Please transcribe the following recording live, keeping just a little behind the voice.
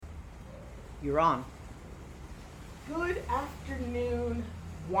You're on. Good afternoon,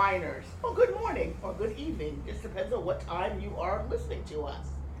 whiners. Or good morning, or good evening. Just depends on what time you are listening to us.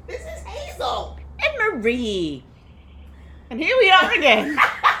 This is Hazel. And Marie. And here we are again.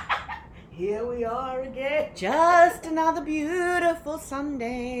 Here we are again. Just another beautiful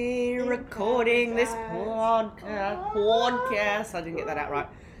Sunday recording this podcast. I didn't get that out right.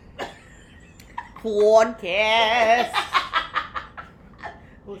 Podcast.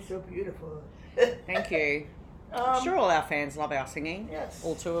 Oh, it's so beautiful. Thank you. I'm sure all our fans love our singing. Yes.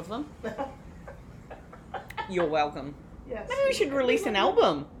 All two of them. You're welcome. Yes. Maybe we should release an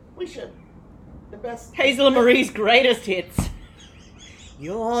album. We should. The best. Hazel and Marie's greatest hits.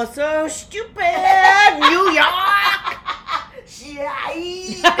 You're so stupid, New York.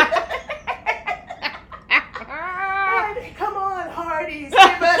 Shite. Come on, Hardee's,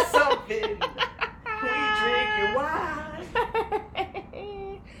 give us something. We drink your wine.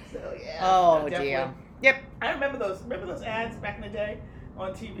 So yeah. Oh dear. Yep. I remember those ads back in the day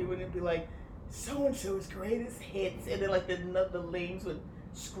on TV when it'd be like, so and so's greatest hits, and then like the names would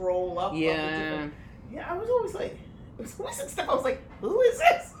scroll up. Yeah. I was always like, it was always stuff. I was like, who is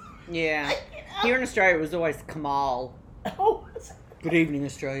this? Yeah. Here in Australia, it was always Kamal. Oh. Good evening,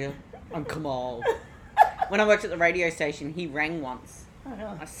 Australia. I'm Kamal. When I worked at the radio station, he rang once. Oh,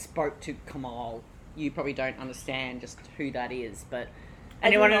 yeah. I spoke to Kamal. You probably don't understand just who that is, but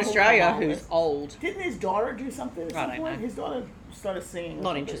anyone in Australia who's old. Didn't his daughter do something at some point? Know. His daughter started singing.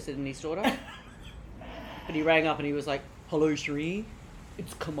 Not interested in his daughter. But he rang up and he was like, "Hello, Cherie.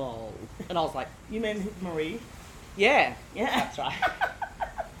 It's Kamal." And I was like, You mean Marie? Yeah. Yeah. That's right.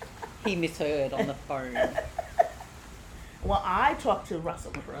 He misheard on the phone. Well, I talked to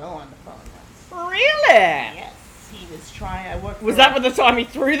Russell Crowe on the phone once. Really? Yes. He was trying. Was that the time he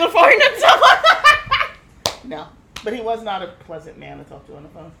threw the phone at someone? No. But he was not a pleasant man to talk to on the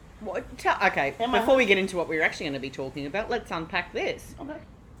phone. What? Okay, before we get into what we're actually going to be talking about, let's unpack this. Okay.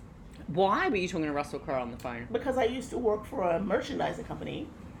 Why were you talking to Russell Crowe on the phone? Because I used to work for a merchandising company,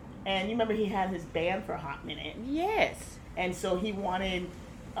 and you remember he had his band for a hot minute. Yes. And so he wanted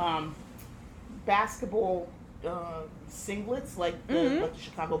basketball singlets, like the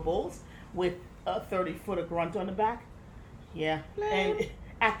Chicago Bulls, with a 30-foot of grunt on the back. Yeah. Lame. And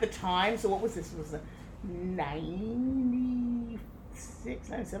at the time, so what was this? It was a 96,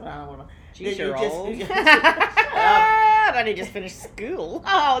 97, I don't know. Jeez, you're old. Shut up. I'd only just finished school.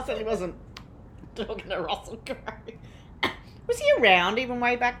 Oh, so he wasn't talking to Russell Crowe. Was he around even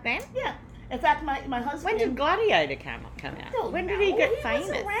way back then? Yeah. In fact, my husband... When did Gladiator come out? When did he get famous?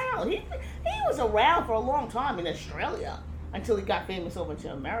 He was around. He was around for a long time in Australia until he got famous over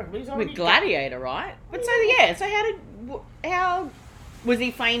to America. But he's already with Gladiator, right? But so how was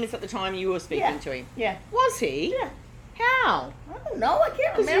he famous at the time you were speaking to him? Yeah. Was he? Yeah. How? I don't know. I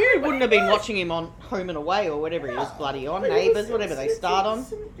can't remember. Because you wouldn't have been watching him on Home and Away or whatever he was bloody on, Neighbours, whatever they start on.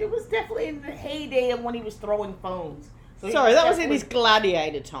 It was definitely in the heyday of when he was throwing phones. Sorry, that was in his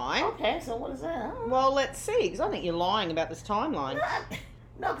Gladiator time. Okay, so what is that? Well, let's see, because I think you're lying about this timeline.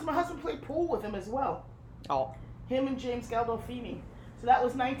 No, because my husband played pool with him as well. Oh. Him and James Gandolfini. So that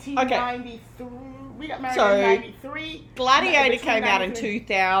was 1993. We got married in 93. Gladiator came out in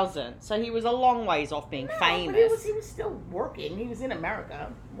 2000, so he was a long ways off being famous. But he was still working. He was in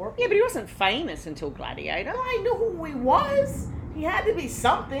America working. Yeah, but he wasn't famous until Gladiator. Well, I knew who he was. He had to be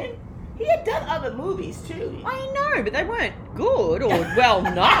something. He had done other movies, too. I know, but they weren't good or well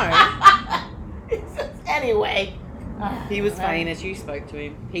known. Anyway. He was famous. You spoke to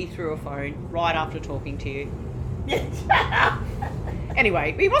him. He threw a phone right after talking to you.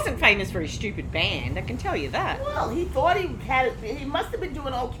 Anyway, he wasn't famous for his stupid band, I can tell you that. Well, he thought he must have been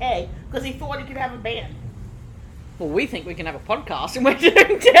doing okay, because he thought he could have a band. Well, we think we can have a podcast, and we're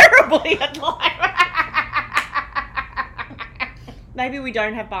doing terribly at life. Maybe we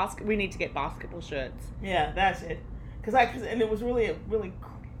don't have we need to get basketball shirts. Yeah, that's it. And it was really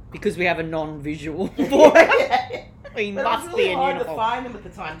because we have a non-visual boy. We must be in uniform. It was really hard to find them at the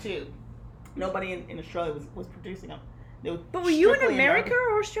time, too. Nobody in Australia was producing them. But were you in America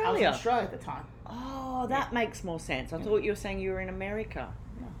or Australia? I was in Australia at the time. Oh, that makes more sense. I thought you were saying you were in America.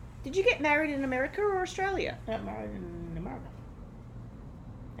 No. Did you get married in America or Australia? I got married in America.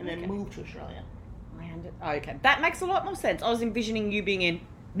 And then moved to Australia. Okay, that makes a lot more sense. I was envisioning you being in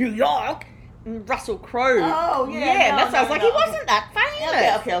New York and Russell Crowe. Oh, yeah. Yeah, that sounds like he wasn't that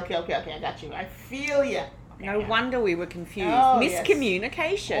famous. Okay, I got you. I feel you. No wonder we were confused. Oh,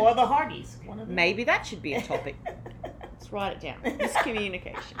 Miscommunication. Yes. Or the Hardys. Maybe that should be a topic. Let's write it down.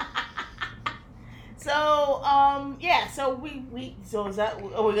 Miscommunication. So, so is that,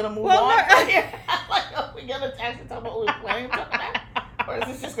 are we going to move on? No. Are we going to actually talk about what we're planning to talk about? Or Or is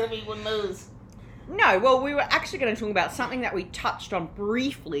this just going to be one of those? No, well, we were actually going to talk about something that we touched on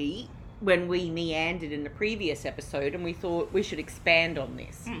briefly when we meandered in the previous episode, and we thought we should expand on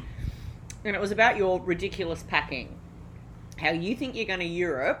this. And it was about your ridiculous packing. How you think you're going to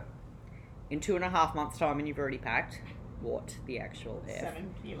Europe in 2.5 months' time and you've already packed what the actual F?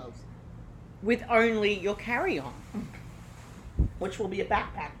 7 kilos. With only your carry-on. Which will be a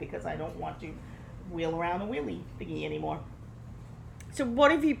backpack because I don't want to wheel around the wheelie thingy anymore. So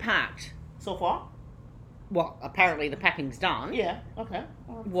what have you packed? So far? Well, apparently the packing's done. Yeah, okay.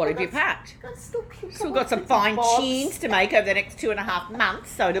 What have you packed? Still got some fine tunes to make over the next 2.5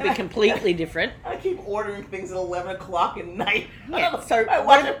 months, so it'll be completely different. I keep ordering things at 11 o'clock at night. Yeah, so I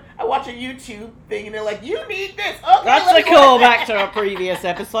watch a YouTube thing and they're like, you need this. Okay, that's a callback to our previous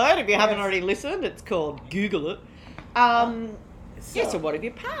episode. If you haven't already listened, it's called Google It. So what have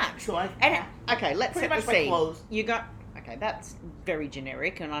you packed? So okay, let's set the scene. Clothes. Okay, that's very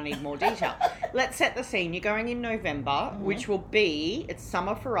generic and I need more detail. Let's set the scene. You're going in November, which will be, it's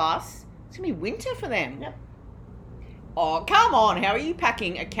summer for us. It's going to be winter for them. Yep. Oh, come on. How are you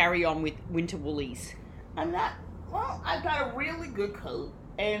packing a carry-on with winter woolies? I've got a really good coat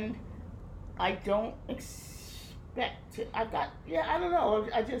and I don't expect to, I don't know.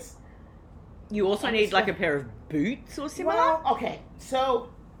 You also need like a pair of boots or similar? Well, okay. So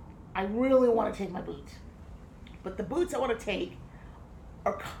I really want to take my boots. But the boots I want to take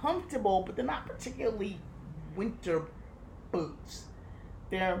are comfortable, but they're not particularly winter boots.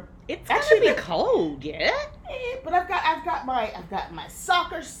 It's actually be cold, yeah. But I've got my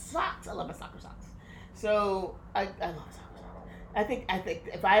soccer socks. I love my soccer socks. So I love soccer socks. I think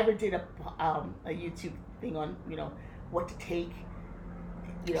if I ever did a YouTube thing on what to take,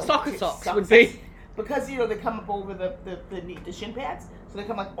 soccer socks would be because they come up over the shin pads, so they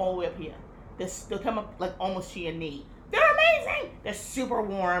come like all the way up here. They'll come up like almost to your knee. They're amazing. They're super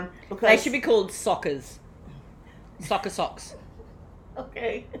warm. Because they should be called sockers. Soccer socks.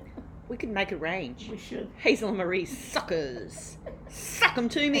 Okay. We could make a range. We should. Hazel and Marie sockers. Suck them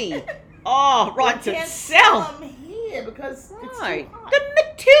to me. Oh, right to can't sell. Them here because it's too hot. The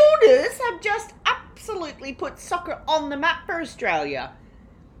Matildas have just absolutely put soccer on the map for Australia.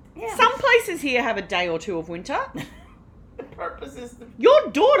 Yeah. Some places here have a day or two of winter. The purpose is Your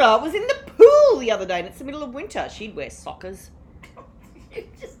daughter was in the pool the other day and it's the middle of winter. She'd wear sockers.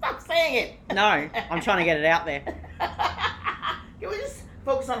 Just stop saying it. No, I'm trying to get it out there. Can we just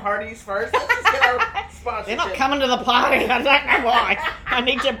focus on Hardee's first? Let's just get our sponsorship. They're not coming to the party. I don't know why. I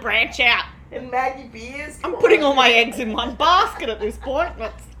need to branch out. And Maggie B is. I'm putting all my eggs in one basket at this point.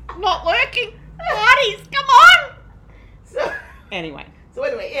 That's not working. Hardee's, come on. Anyway,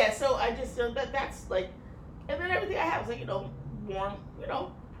 yeah. So I just that's like. And then everything I have is like, warm,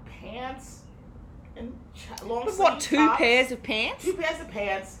 pants and long sleeve what, 2 tops. pairs of pants? 2 pairs of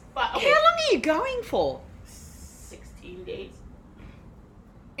pants. But, okay, How long are you going for? 16 days.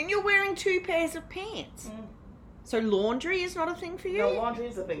 And you're wearing 2 pairs of pants. So laundry is not a thing for you? No, laundry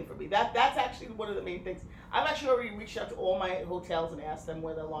is a thing for me. That's actually one of the main things. I've actually already reached out to all my hotels and asked them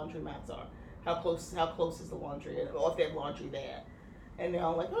where their laundromats are. How close is the laundry, or if they have laundry there. And they're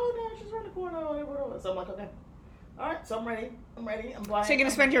all like, oh, no, she's around the corner, whatever. So I'm like, okay. All right, so I'm ready. I'm buying. So you're going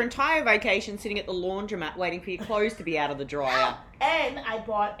to spend your entire vacation sitting at the laundromat waiting for your clothes to be out of the dryer. And I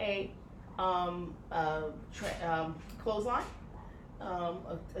bought a clothesline,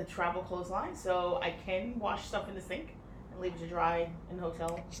 a travel clothesline, so I can wash stuff in the sink and leave it to dry in the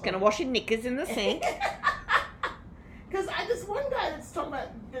hotel. She's going to wash your knickers in the sink. Because this one guy that's talking about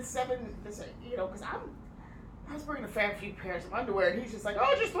because I was bringing a fair few pairs of underwear, and he's just like,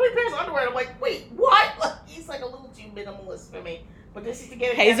 oh, just 3 pairs of underwear. And I'm like, wait, what? He's like a little too minimalist for me. But this is to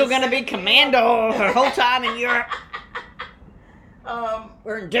get it. Hazel going to be commando her whole time in Europe.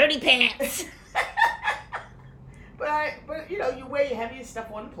 Wearing dirty pants. But you wear your heaviest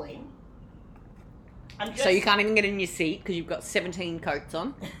stuff on the plane. So you can't even get in your seat because you've got 17 coats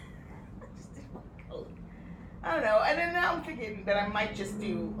on. Just did one coat. I don't know. And then now I'm thinking that I might just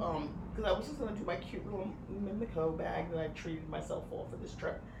do, because I was just going to do my cute little Mimico bag that I treated myself for this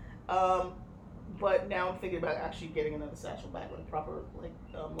trip. But now I'm thinking about actually getting another satchel bag, like a proper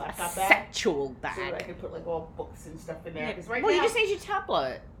laptop bag. Satchel bag. So that I can put all books and stuff in there. Yeah. Because right well, now, you just need your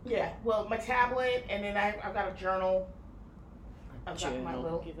tablet. Yeah. Well, my tablet, and then I've got a journal.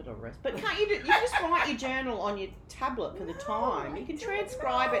 Give it a rest. But can't you just write your journal on your tablet for the time? You can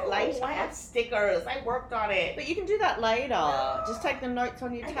transcribe it later. I have stickers. I worked on it. But you can do that later. No. Just take the notes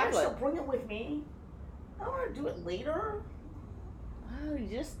on your tablet. I still bring it with me. I don't want to do it later. Oh,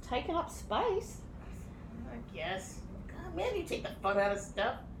 you're just taking up space. I guess. God, man, you take the fun out of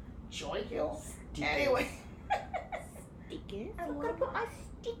stuff. Joy kills. Anyway. stickers. I I'm love gonna put my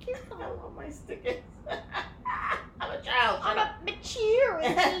stickers I on. love my stickers. I'm a child. I'm a mature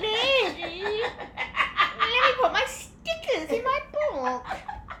lady. Let me put my stickers in my book.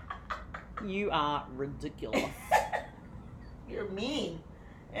 You are ridiculous. You're mean.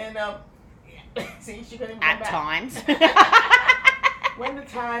 And, see, she couldn't even At come back. times. When the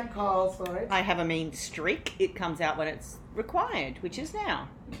time calls for it. I have a mean streak. It comes out when it's required, which is now.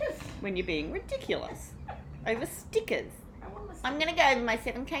 When you're being ridiculous. Over stickers. I'm going to go over my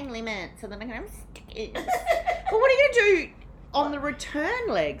 7K limit so that I can have stickers. But what are you going to do on the return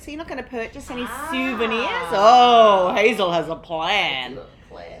leg? So you're not going to purchase any souvenirs? Oh, Hazel has a plan.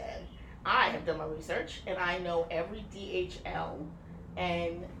 I have done my research, and I know every DHL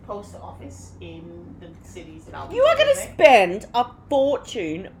and post office in the cities that I'll be You are going to visiting. spend a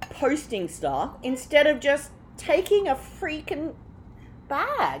fortune posting stuff instead of just taking a freaking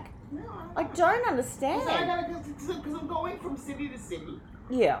bag. No, I don't understand. Because I'm going from city to city,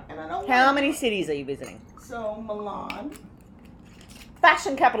 Yeah. and I don't How want many cities are you visiting? So Milan,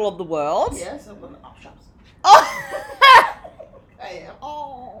 Fashion capital of the world. yes, I'm going to op shops. Oh, I am.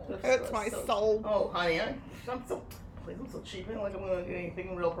 oh Thrift hurts stores, my so- soul. Oh, honey, I'm so cheap. I don't like I'm going to get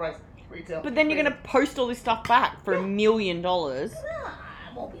anything real price retail. But then you're going to post all this stuff back for $1 million. Nah, it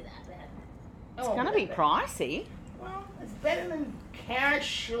won't be that bad. It's going to be pricey. Well, it's better than Karen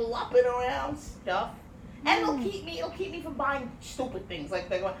schlepping around stuff. And it'll keep me from buying stupid things. Like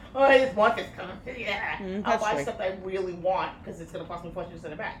they're going, oh, I just want this kind of thing. Yeah. I'll That's buy true. stuff that I really want because it's going to cost me a fortune to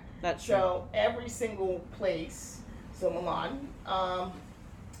send it back. That's true. So every single place, so Milan,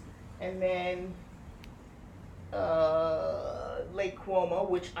 and then Lake Como,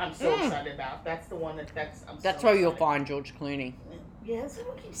 which I'm so excited about. That's the one That's so where you'll excited. find George Clooney. Yeah, that's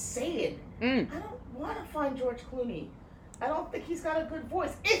what I keep saying. Mm. I don't want to find George Clooney. I don't think he's got a good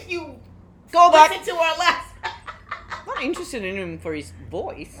voice. If you Go back. listen to our last. I'm not interested in him for his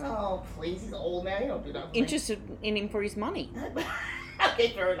voice. Oh, please, he's old now. He don't do that. for me. Interested in him for his money. Okay,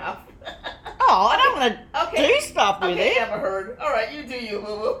 fair enough. Oh, I don't want to do stuff with okay, it. Never heard. All right, you do you, boo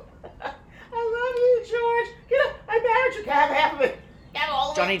boo. I love you, George. You know, I married you. Can I have half of it? Have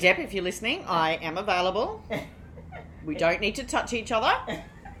all of Johnny it. Depp, if you're listening, I am available. We don't need to touch each other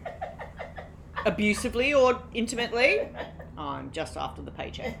abusively or intimately. I'm just after the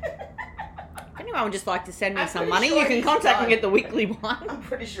paycheck. If anyone would just like to send me I'm some pretty money, sure you can he's contact done. me at the Weekly One. I'm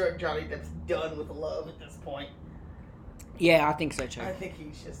pretty sure Johnny Depp's done with love at this point. Yeah, I think so too. I think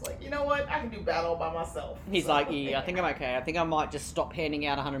he's just like, you know what? I can do battle by myself. He's So- like, yeah, I think I'm okay. I think I might just stop handing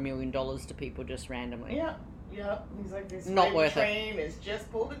out $100 million to people just randomly. Yeah, yeah. He's like, this Not freight worth it. train is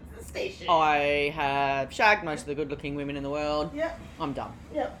just pulled into the station. I have shagged most of the good-looking women in the world. Yeah, I'm done.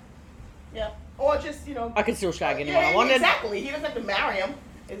 yeah, yeah. Or just, you know. I could still shag anyone yeah, I wanted. Exactly. He doesn't have to marry him.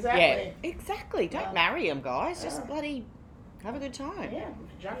 Exactly. Yeah, exactly. Don't Yeah. marry him, guys. Just Yeah. bloody have a good time. Yeah,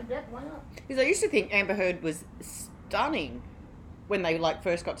 Johnny Depp, why not? Because I used to think Amber Heard was stunning when they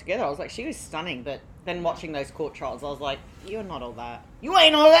first got together. I was like, she was stunning. But then watching those court trials, I was like, you're not all that. You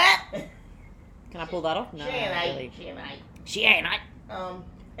ain't all that. Can I pull that off? No, She and I. really. She and I. She ain't.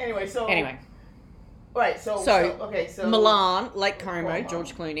 Anyway, so. Anyway, Right, so. Okay, so. Milan, Lake Como, Como.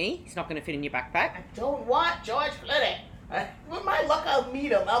 George Clooney. He's not going to fit in your backpack. I don't want George Clooney. With my luck, I'll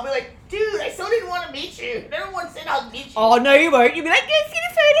meet him. I'll be like, dude, I so didn't want to meet you. Everyone said I'll meet you. Oh, no, you won't. You'll be like, let's get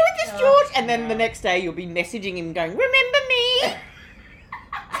a photo with this, No, George. And then no. the next day, you'll be messaging him going, remember me?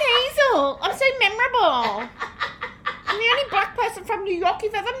 Hazel, I'm so memorable. I'm the only black person from New York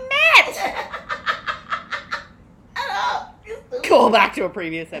you've ever met. Call back to a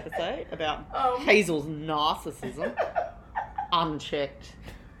previous episode about Hazel's narcissism. Unchecked.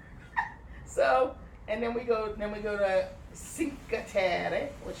 So, and then we go to Cinque Terre,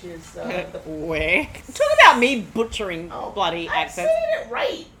 which is Where? Talk about me butchering bloody I'm accents. saying it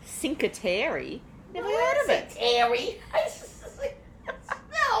right. Cinque Terre? Never No, heard of I it. said Terry.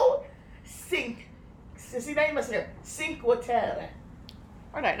 No. Cinque. See, now you must hear Cinque Terre.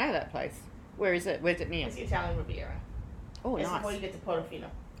 I don't know that place. Where is it? Where's it near? It's the Italian Riviera. Oh, It's nice. before you get to Portofino.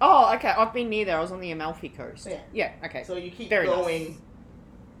 Oh, okay. I've been near there. I was on the Amalfi Coast. Yeah. Yeah, okay. So you keep Very nice. going.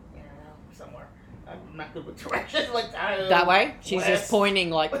 Somewhere. I'm not good with directions. Like That way? She's just west. pointing,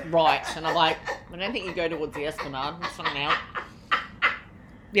 like, right. And I'm like, I don't think you go towards the Esplanade. Something else.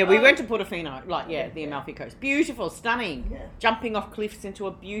 Yeah, we went to Portofino. Like, yeah, the Amalfi Coast. Beautiful, stunning. Yeah. Jumping off cliffs into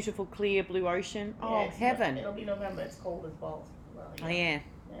a beautiful, clear blue ocean. Yeah, Oh, it's- heaven. It'll be November. It's cold as balls. Well, Oh, yeah.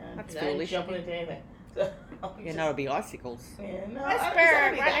 That's foolish. Jumping into anything. So, Yeah, no, it'll be icicles. Yeah, no, That's I don't fair,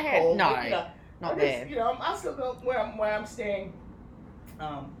 think it's right that ahead. cold, No, but, you know, not I just, there. You know, I'm still going where I'm staying.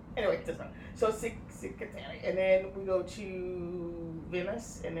 Anyway, this one. So Cinque Terre, and then we go to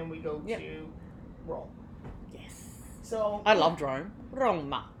Venice, and then we go Yep. to Rome. Yes. So I loved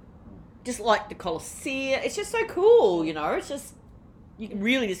Roma. Just like the Colosseum. It's just so cool, you know. It's just, you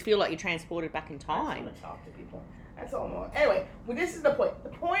really just feel like you're transported back in time. I want to talk to people. That's all I want. Anyway, well, this is the point. The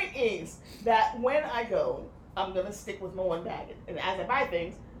point is that when I go, I'm going to stick with my one bag. And as I buy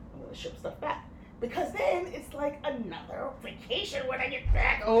things, I'm going to ship stuff back. Because then it's like another vacation when I get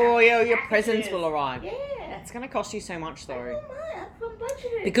back. Oh, yeah, your presents will arrive. Yeah. It's going to cost you so much, though. I don't mind. I'm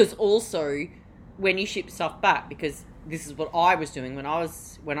budgeted. Because also, when you ship stuff back, because this is what I was doing when I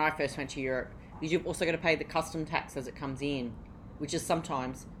first went to Europe, is you've also got to pay the custom tax as it comes in, which is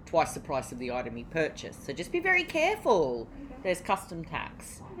sometimes twice the price of the item you purchased. So just be very careful. Okay. There's custom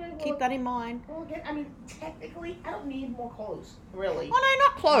tax. Okay, well, keep that in mind. Well, again, I mean, technically, I don't need more clothes, really. Oh, no,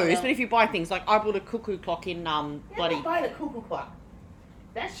 not clothes, but if you buy things, like I bought a cuckoo clock in bloody... I don't buy the cuckoo clock.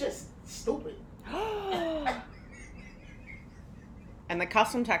 That's just stupid. And the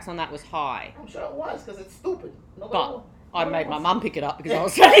custom tax on that was high. I'm sure it was, because it's stupid. But I made my mum pick it up because I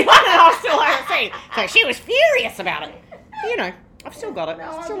was 21 and I was still overseas. So she was furious about it. You know, I've still got it.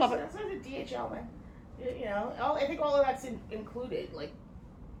 No, I still love it. It's a DHL, man. You know, I think all of that's included, like,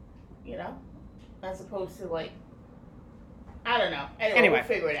 you know, as opposed to, like, I don't know. Anyway, we'll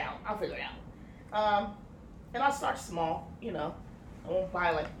figure it out. I'll figure it out. And I'll start small, you know. I won't buy,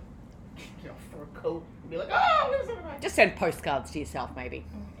 like, you know, fur coat and be like, oh, what is it? Just send postcards to yourself, maybe.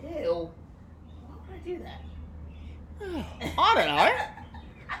 Ew. Why would I do that? I don't know.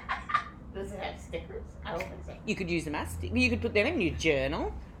 Does it have stickers? I don't think so. You could use them as stickers. You could put them in your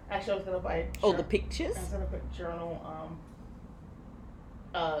journal. Actually, I was going to buy all the pictures. I was going to put journal,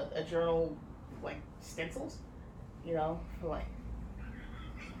 a journal, like, stencils, you know, for, like,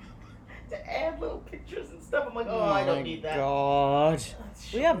 to add little pictures and stuff. I'm like, oh, I don't need that. God.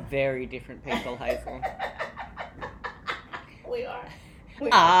 We are very different people, Hazel. We are.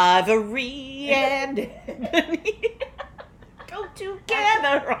 Ivory and Ebony go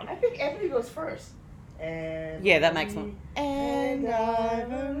together. I think Ebony goes first. And yeah, that makes one. And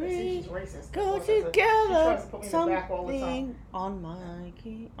Ivory she's racist. Go together. Something on my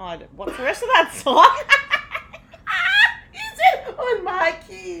key. What's the rest of that song? Is it on my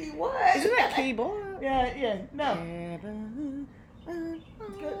key? What? Isn't that keyboard? Yeah. No.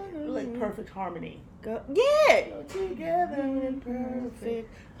 Like perfect harmony. Go together in perfect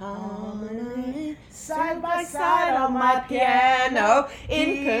harmony, side by side on my piano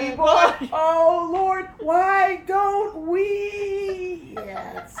in keyboard. Oh Lord, why don't we?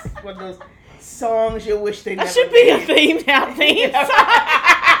 Yeah, it's one of those songs you wish they never. That should be a theme now.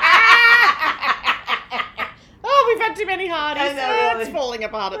 Oh, we've had too many Hardys. I know, really. It's falling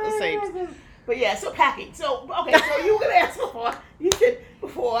apart at the seams. But yeah, so packing. So okay, so you were gonna ask before. You said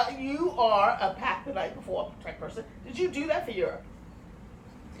before you are a pack the night before type person. Did you do that for Europe?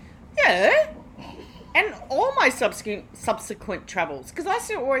 Yeah, and all my subsequent travels, because I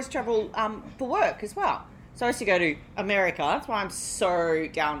still always travel for work as well. So I used to go to America. That's why I'm so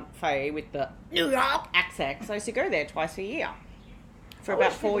down fey with the New York accent. So I used to go there twice a year for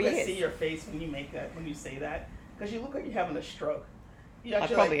about 4 years. I see your face when you make that, when you say that, because you look like you're having a stroke. I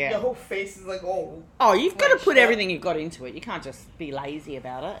probably am. Your whole face is like, oh, you've got to put everything you've got into it. You can't just be lazy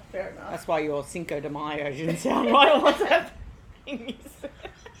about it. Fair enough. That's why your Cinco de Mayo didn't sound right. What's that thing you said?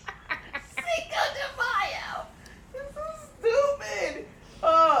 Cinco de Mayo. This is stupid.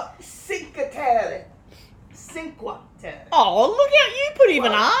 Cinque Terre. Cinque Terre. Oh, look how you put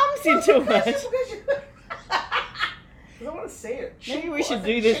even arms into it. Because I want to say it. Maybe we should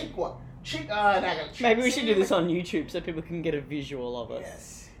do this. Maybe we should do this on YouTube so people can get a visual of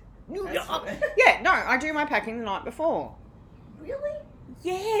us. Yes. Yeah, no, I do my packing the night before. Really?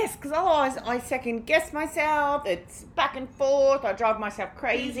 Yes, because otherwise I second guess myself. It's back and forth. I drive myself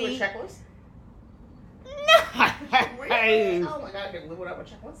crazy. Do you do a checklist? No. Really? Oh my God, I can live without a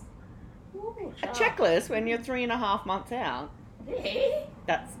checklist. Ooh, a checklist when you're 3.5 months out. Hey.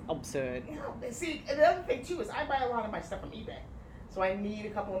 That's absurd. Yeah, see, and the other thing too is I buy a lot of my stuff from eBay. So I need a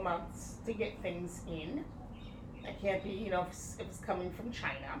couple of months to get things in. I can't be, you know, if it's coming from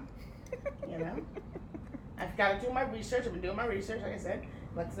China, you know. I've got to do my research. I've been doing my research, like I said.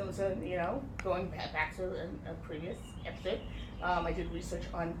 You know, going back to a previous episode, I did research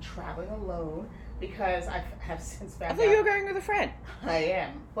on traveling alone because I have since found out. I thought you were going with a friend. I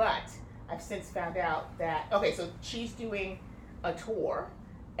am, but I've since found out that, okay, so she's doing a tour,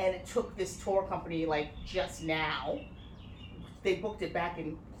 and it took this tour company, like, just now. They booked it back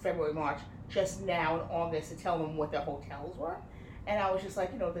in February, March, just now in August to tell them what their hotels were. And I was just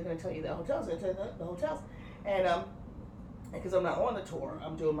like, you know, they're going to tell you the hotels, they're going to tell you the hotels. And because I'm not on the tour,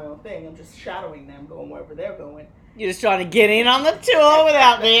 I'm doing my own thing. I'm just shadowing them, going wherever they're going. You're just trying to get in on the tour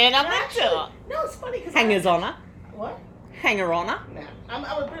without being on the tour. No, it's funny because Hangers honor. What? Hanger-oner. Nah, I'm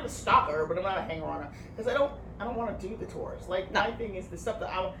a bit of a stalker, but I'm not a hanger-oner because I don't want to do the tours. Like my thing is the stuff that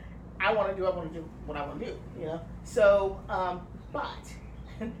I want to do. I want to do what I want to do. You know. So, but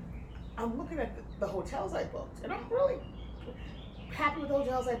I'm looking at the hotels I booked, and I'm really happy with the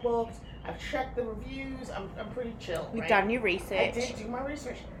hotels I booked. I've checked the reviews. I'm pretty chill. You've right? done your research. I did do my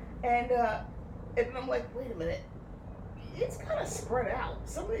research, and I'm like, wait a minute. It's kind of spread out.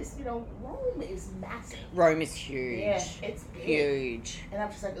 Some of these, Rome is massive. Rome is huge. Yeah, it's big. Huge. And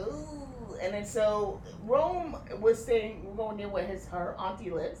I'm just like, ooh. And then so Rome, we're going near where her auntie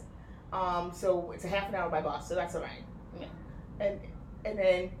lives. So it's a half an hour by bus, so that's all right. Yeah. And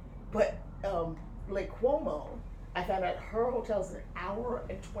then, but Lake Como, I found out her hotel's an hour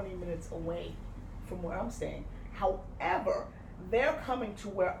and 20 minutes away from where I'm staying. However, they're coming to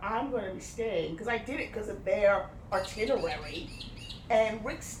where I'm going to be staying because I did it because of their itinerary. And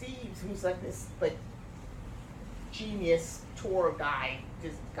Rick Steves, who's like this genius tour guy,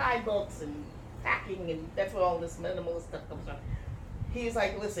 just guidebooks and packing, and that's where all this minimalist stuff comes from. He's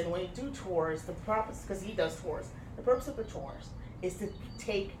like, listen, when you do tours, the purpose, because he does tours, the purpose of the tours is to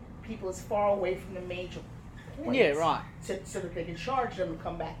take people as far away from the major points. Yeah, right. So that they can charge them and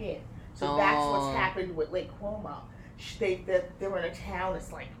come back in. So that's what's happened with Lake Como. They're in a town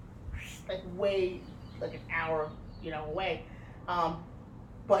that's like way, like an hour, away.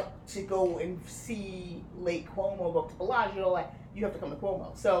 But to go and see Lake Como, go to Bellagio, you have to come to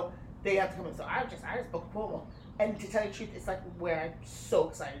Como. So they have to come in. So I just booked Como. And to tell you the truth, it's like where I'm so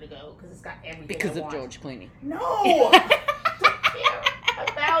excited to go because it's got everything Because I of want. George Clooney. No! I don't care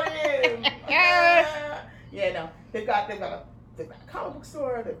about him. Yeah, no. They've got a comic book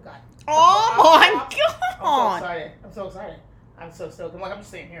store. They've got. Oh my God! I'm so excited. I'm so stoked. I'm just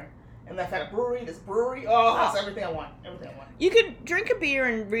staying here. And I've had a brewery. This brewery. Oh, that's everything I want. You could drink a beer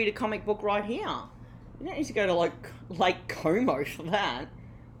and read a comic book right here. You don't need to go to Lake Como for that.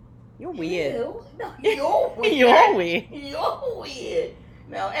 You're weird. Ew. No, you're weird. You're weird. You're weird.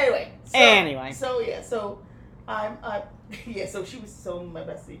 No, anyway. So I'm so she was my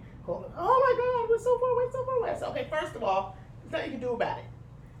bestie called me, oh my God, we're so far away. So, okay, first of all, there's nothing you can do about it.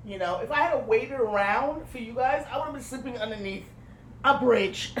 If I had waited around for you guys, I would have been sleeping underneath a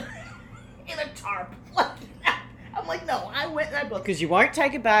bridge in a tarp. I'm like, no, I went and I booked. Because you won't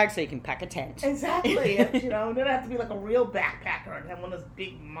take a bag so you can pack a tent. Exactly. And, then I have to be like a real backpacker and have one of those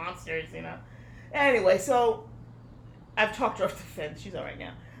big monsters, Anyway, so I've talked her off the fence. She's all right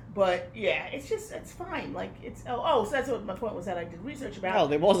now. But, yeah, it's fine. So that's what my point was that I did research about. Oh,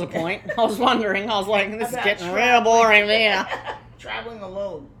 there was a point. I was wondering. I was like, this is getting real boring there. Traveling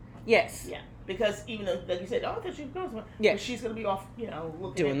alone. Yes. Yeah. Because even though, like you said, I thought she was going. Yeah. But she's going to be off,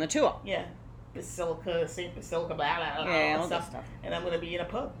 looking doing the tour. Yeah. Basilica, St. Basilica, blah, blah, blah, yeah, all all that stuff. And I'm going to be in a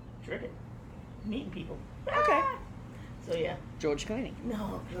pub, drinking, meeting people. Okay. So, yeah. George Clooney.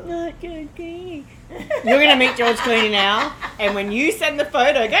 No, good. Not George Clooney. You're going to meet George Clooney now, and when you send the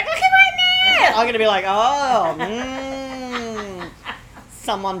photo, go, look at right there! I'm going to be like,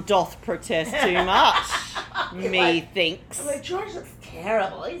 someone doth protest too much, methinks. I'm like, George looks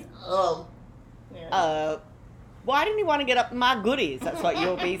terrible. He's old. Yeah. Why didn't you want to get up my goodies? That's what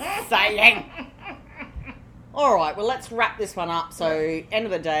you'll be saying. All right, well, let's wrap this one up. So, end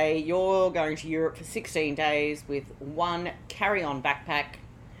of the day, you're going to Europe for 16 days with one carry-on backpack.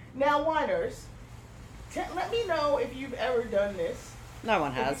 Now, whiners, let me know if you've ever done this. No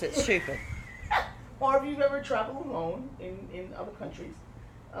one has. It's stupid. Or if you've ever traveled alone in other countries.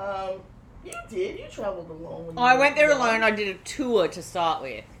 You did. You traveled alone. I went there alone. I did a tour to start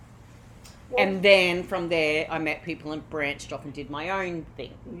with. Well, and then from there, I met people and branched off and did my own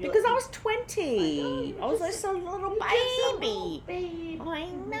thing. Because I was 20. I was just a little baby. I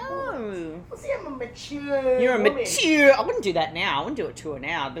know. Well, see, I'm a mature You're a woman. mature. I wouldn't do that now. I wouldn't do a tour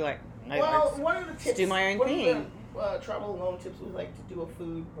now. I'd be like, no, well, one of the tips. Do my own thing. One of the travel alone tips was to do a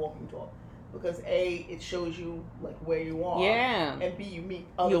food walking tour. Because A, it shows you where you are. Yeah. And B, you meet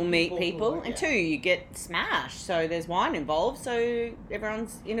You'll meet people. And 2, you get smashed. So there's wine involved. So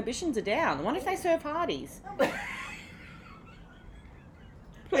everyone's inhibitions are down. What if they serve Hardee's?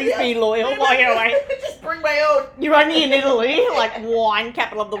 Please be loyal while you're away. Just bring my own. You're only in Italy, wine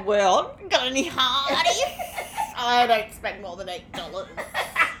capital of the world. Got any Hardee's? I don't spend more than $8.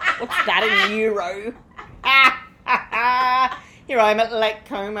 What's that in euro? Here I am at Lake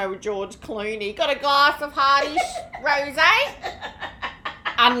Como with George Clooney. Got a glass of Hardee's rosé.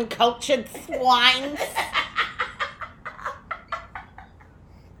 Uncultured swines.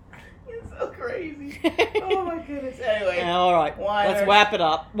 You're so crazy. Oh my goodness. Anyway. All right. Let's wrap it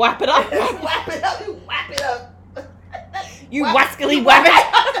up. Wrap it up. Wrap it up. You wrap it up. You wascally whap it.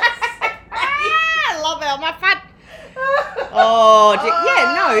 I love it. My fat. Oh,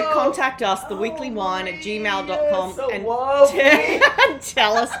 contact us, theweeklywhine@gmail.com, so and lovely.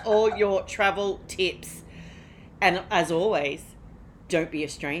 tell us all your travel tips. And as always, don't be a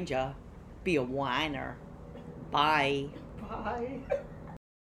stranger, be a whiner. Bye. Bye.